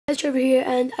Trever here,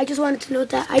 and I just wanted to note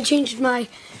that I changed my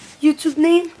YouTube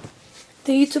name,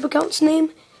 the YouTube account's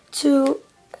name, to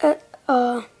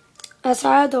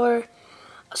Asad or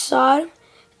Assad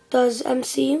Does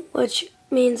MC, which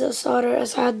means Assad or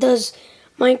Assad Does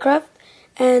Minecraft.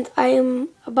 And I am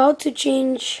about to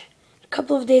change, a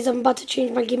couple of days, I'm about to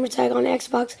change my gamer tag on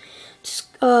Xbox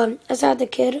to Assad the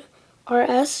Kid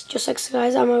RS, just like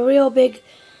Skies. I'm a real big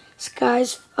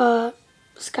Skies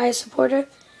supporter.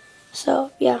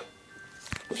 So yeah,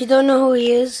 if you don't know who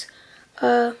he is,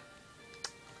 I'll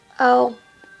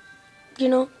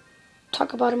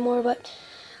talk about him more. But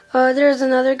there's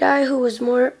another guy who was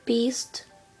more beast.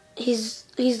 He's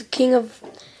the king of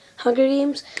Hunger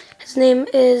Games. His name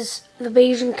is the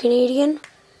Bajan Canadian,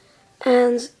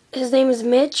 and his name is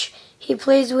Mitch. He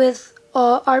plays with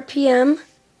RPM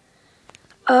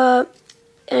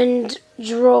and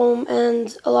Jerome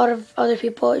and a lot of other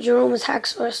people. Jerome is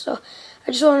Hacksaw. So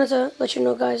I just wanted to let you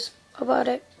know, guys, about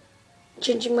it,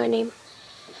 changing my name.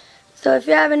 So if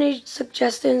you have any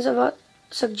suggestions about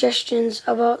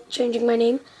changing my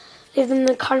name, leave them in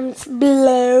the comments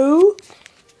below.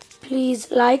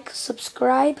 Please like,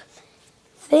 subscribe.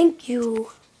 Thank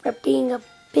you for being a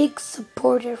big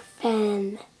supporter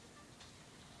fan.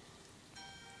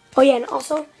 Oh yeah, and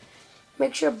also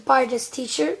make sure to buy this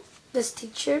t-shirt. This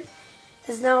t-shirt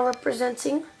is now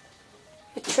representing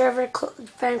the Trever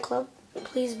fan club.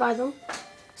 Please buy them.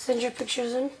 Send your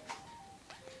pictures in.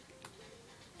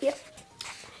 Yep.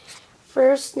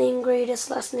 First name greatest,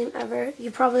 last name ever.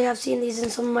 You probably have seen these in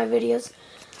some of my videos.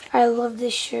 I love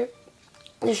this shirt.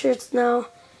 The shirt's now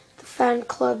the fan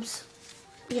club's,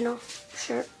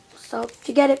 shirt. So if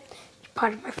you get it, you're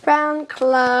part of my fan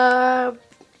club.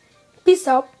 Peace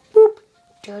out. Boop.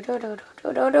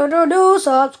 Do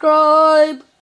subscribe.